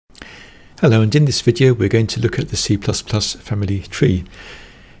Hello, and in this video we're going to look at the C++ family tree.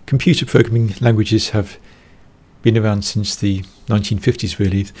 Computer programming languages have been around since the 1950s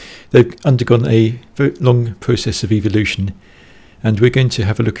really. They've undergone a very long process of evolution, and we're going to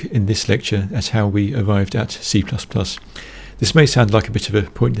have a look in this lecture at how we arrived at C++. This may sound like a bit of a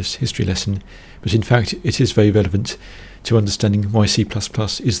pointless history lesson, but in fact it is very relevant to understanding why C++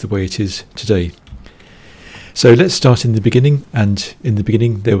 is the way it is today. So let's start in the beginning, and in the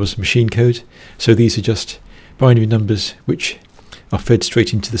beginning there was machine code. So these are just binary numbers which are fed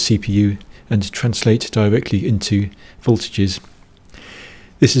straight into the CPU and translate directly into voltages.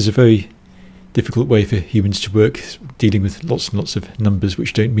 This is a very difficult way for humans to work, dealing with lots and lots of numbers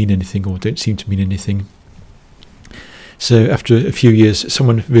which don't mean anything or don't seem to mean anything. So after a few years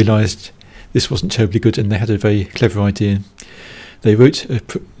someone realised this wasn't terribly good, and they had a very clever idea. They wrote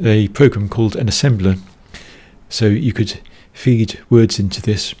a program called an assembler. So you could feed words into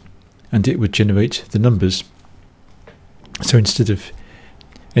this and it would generate the numbers. So instead of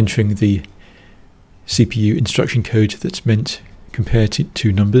entering the CPU instruction code that's meant compare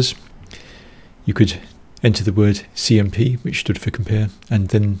to numbers, you could enter the word CMP, which stood for compare, and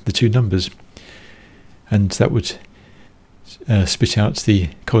then the two numbers. And that would spit out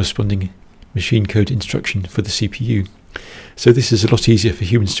the corresponding machine code instruction for the CPU. So this is a lot easier for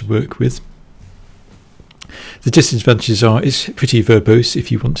humans to work with. The disadvantages are it's pretty verbose.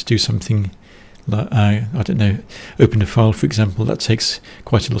 If you want to do something like, I don't know, open a file for example, that takes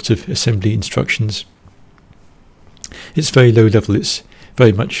quite a lot of assembly instructions. It's very low level, it's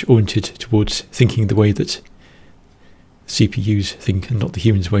very much oriented towards thinking the way that CPUs think and not the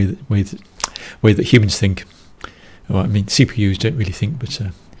humans way that humans think. Well, I mean CPUs don't really think, but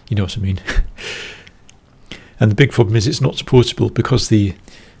you know what I mean. And the big problem is it's not supportable because the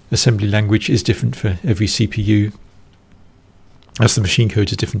assembly language is different for every CPU, as the machine code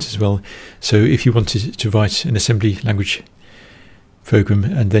is different as well. So if you wanted to write an assembly language program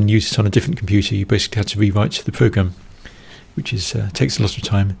and then use it on a different computer, you basically had to rewrite the program, which is takes a lot of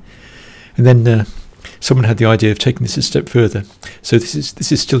time. And then someone had the idea of taking this a step further. So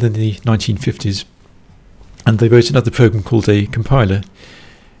this is still in the 1950s, and they wrote another program called a compiler.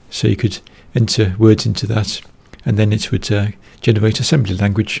 So you could enter words into that, and then it would generate assembly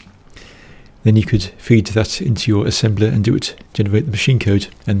language. Then you could feed that into your assembler and it would generate the machine code,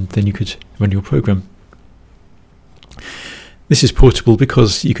 and then you could run your program. This is portable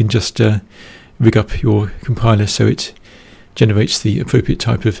because you can just rig up your compiler so it generates the appropriate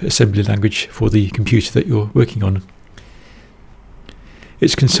type of assembly language for the computer that you're working on.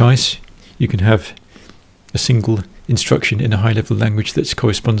 It's concise. You can have a single instruction in a high-level language that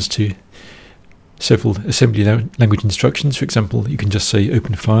corresponds to several assembly language instructions. For example, you can just say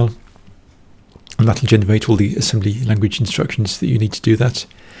open file, and that'll generate all the assembly language instructions that you need to do that.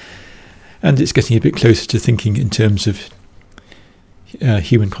 And it's getting a bit closer to thinking in terms of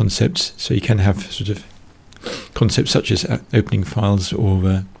human concepts. So you can have sort of concepts such as opening files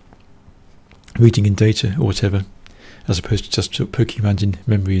or reading in data or whatever, as opposed to just sort of poking around in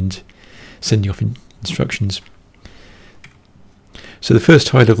memory and sending off instructions. So the first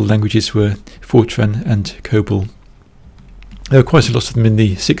high-level languages were Fortran and COBOL. There were quite a lot of them in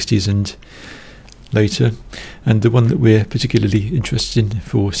the 60s and later, and the one that we're particularly interested in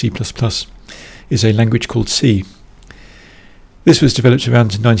for C++ is a language called C. This was developed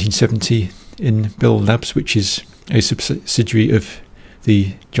around 1970 in Bell Labs, which is a subsidiary of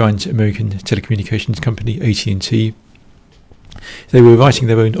the giant American telecommunications company AT&T. They were writing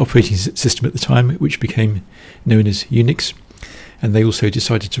their own operating system at the time, which became known as Unix. And they also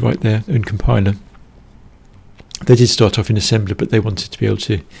decided to write their own compiler. They did start off in assembler, but they wanted to be able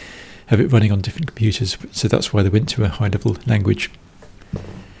to have it running on different computers, so that's why they went to a high-level language.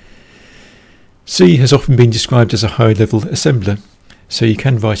 C has often been described as a high-level assembler, so you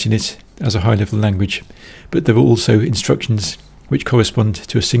can write in it as a high-level language, but there are also instructions which correspond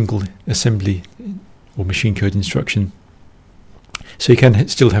to a single assembly or machine code instruction. So you can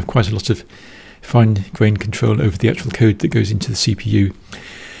still have quite a lot of fine-grained control over the actual code that goes into the CPU,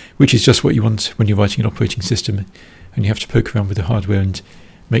 which is just what you want when you're writing an operating system, and you have to poke around with the hardware and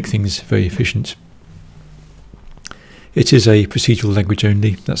make things very efficient. It is a procedural language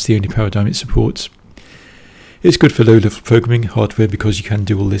only. That's the only paradigm it supports. It's good for low-level programming hardware because you can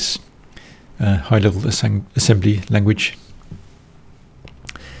do all this high-level assembly language.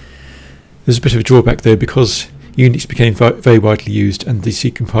 There's a bit of a drawback though, because Unix became very widely used, and the C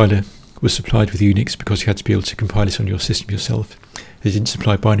compiler was supplied with Unix because you had to be able to compile it on your system yourself. They didn't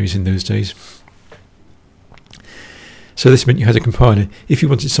supply binaries in those days. So this meant you had a compiler. If you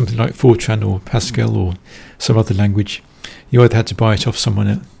wanted something like Fortran or Pascal or some other language, you either had to buy it off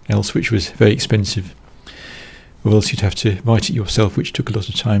someone else, which was very expensive, or else you'd have to write it yourself, which took a lot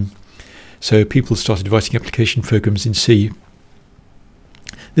of time. So people started writing application programs in C.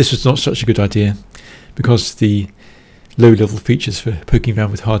 This was not such a good idea, because the low-level features for poking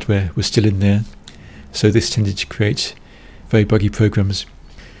around with hardware were still in there, so this tended to create very buggy programs.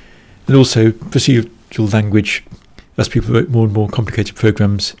 And also procedural language, as people wrote more and more complicated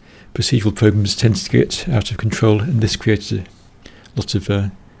programs, procedural programs tended to get out of control, and this created a lot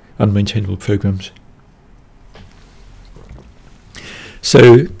of unmaintainable programs.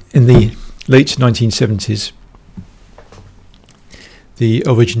 So in the late 1970s, the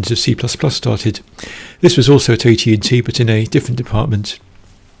origins of C++ started. This was also at AT&T, but in a different department.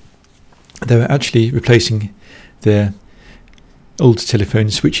 They were actually replacing their old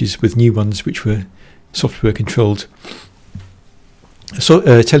telephone switches with new ones which were software controlled. So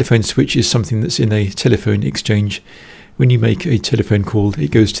a telephone switch is something that's in a telephone exchange. When you make a telephone call,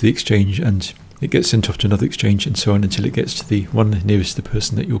 it goes to the exchange and it gets sent off to another exchange and so on until it gets to the one nearest the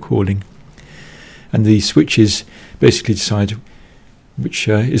person that you're calling. And the switches basically decide which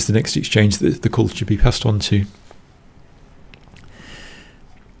is the next exchange that the call should be passed on to.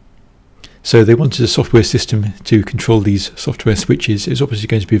 So they wanted a software system to control these software switches. It was obviously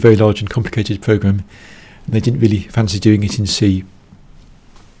going to be a very large and complicated program, and they didn't really fancy doing it in C.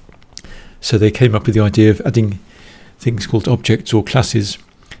 So they came up with the idea of adding things called objects or classes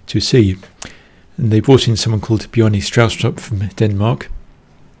to C. And they brought in someone called Bjarne Stroustrup from Denmark.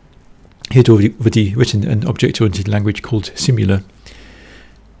 He had already written an object-oriented language called Simula.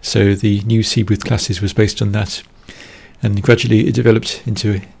 So the new C with classes was based on that, and gradually it developed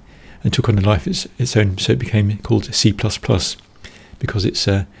into and took on a life its own. So it became called C++, because it's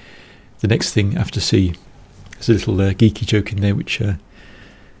the next thing after C. There's a little geeky joke in there which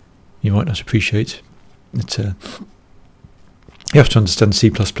you might not appreciate. But, you have to understand C++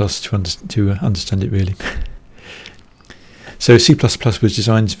 to understand it, really. So C++ was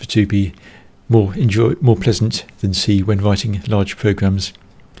designed to be more pleasant than C when writing large programs.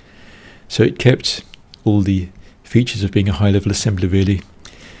 So it kept all the features of being a high-level assembler, really.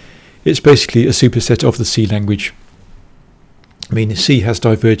 It's basically a superset of the C language. I mean, C has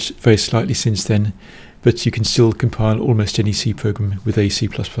diverged very slightly since then, but you can still compile almost any C program with a C++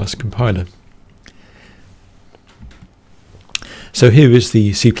 compiler. So here is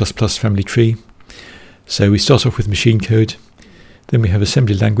the C++ family tree. So we start off with machine code, then we have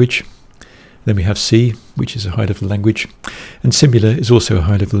assembly language, then we have C, which is a high-level language, and Simula is also a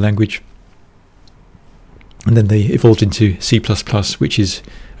high-level language. And then they evolved into C++, which is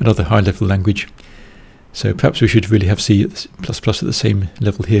another high-level language. So perhaps we should really have C++ at the same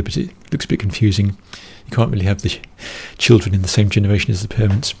level here, but it looks a bit confusing. You can't really have the children in the same generation as the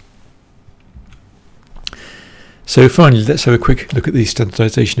parents. So finally, let's have a quick look at the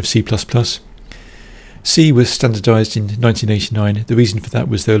standardization of C++. C was standardized in 1989. The reason for that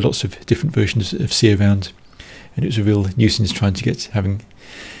was there were lots of different versions of C around, and it was a real nuisance trying to get having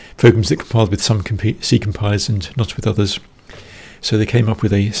programs that compiled with some C compilers and not with others. So they came up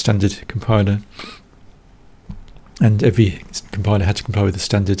with a standard compiler, and every compiler had to compile with the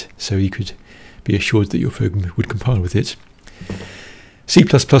standard, so you could be assured that your program would compile with it. C++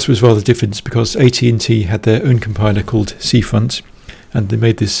 was rather different because AT&T had their own compiler called Cfront, and they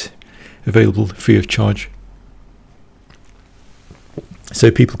made this available free of charge, so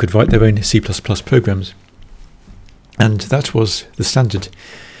people could write their own C++ programs, and that was the standard.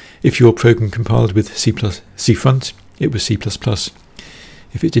 If your program compiled with Cfront, it was C++.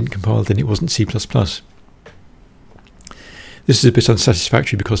 If it didn't compile, then it wasn't C++. This is a bit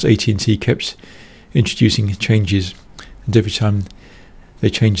unsatisfactory because AT&T kept introducing changes, and every time they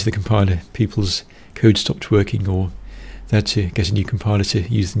changed the compiler, people's code stopped working, or they had to get a new compiler to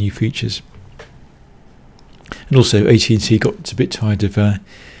use the new features. And also AT&T got a bit tired of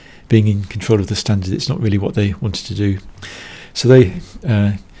being in control of the standard. It's not really what they wanted to do. So they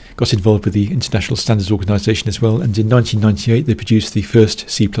got involved with the International Standards Organization as well, and in 1998 they produced the first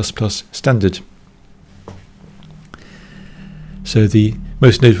C++ standard. So the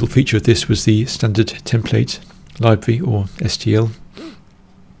most notable feature of this was the standard template library, or STL.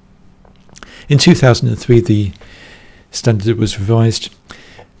 In 2003 the standard was revised.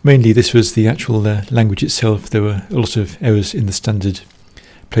 Mainly this was the actual language itself. There were a lot of errors in the standard,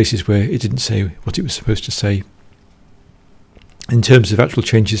 places where it didn't say what it was supposed to say. In terms of actual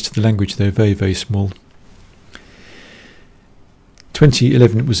changes to the language, they were very, very small.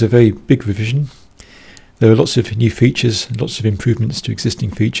 2011 was a very big revision. There were lots of new features, lots of improvements to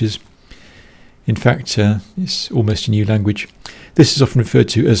existing features. In fact, it's almost a new language. This is often referred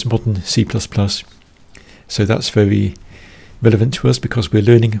to as modern C++. So that's very relevant to us because we're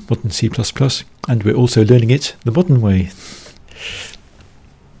learning modern C++ and we're also learning it the modern way.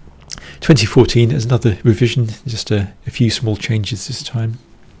 2014 is another revision, just a few small changes this time.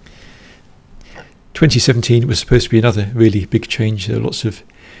 2017 was supposed to be another really big change. There are lots of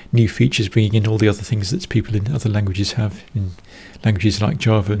new features bringing in all the other things that people in other languages have, in languages like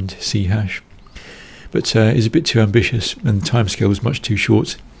Java and C#. But it's a bit too ambitious and the timescale was much too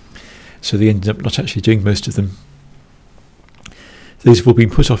short, so they ended up not actually doing most of them. These have all been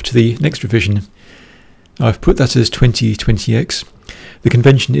put off to the next revision. I've put that as 2020X. The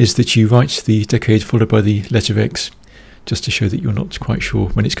convention is that you write the decade followed by the letter X, just to show that you're not quite sure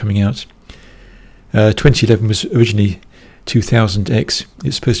when it's coming out. 2011 was originally 2000X.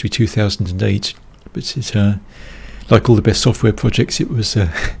 It's supposed to be 2008, but it, like all the best software projects, it was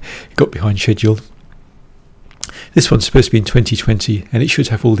got behind schedule. This one's supposed to be in 2020, and it should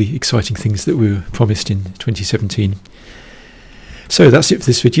have all the exciting things that were promised in 2017. So that's it for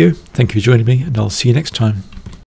this video. Thank you for joining me, and I'll see you next time.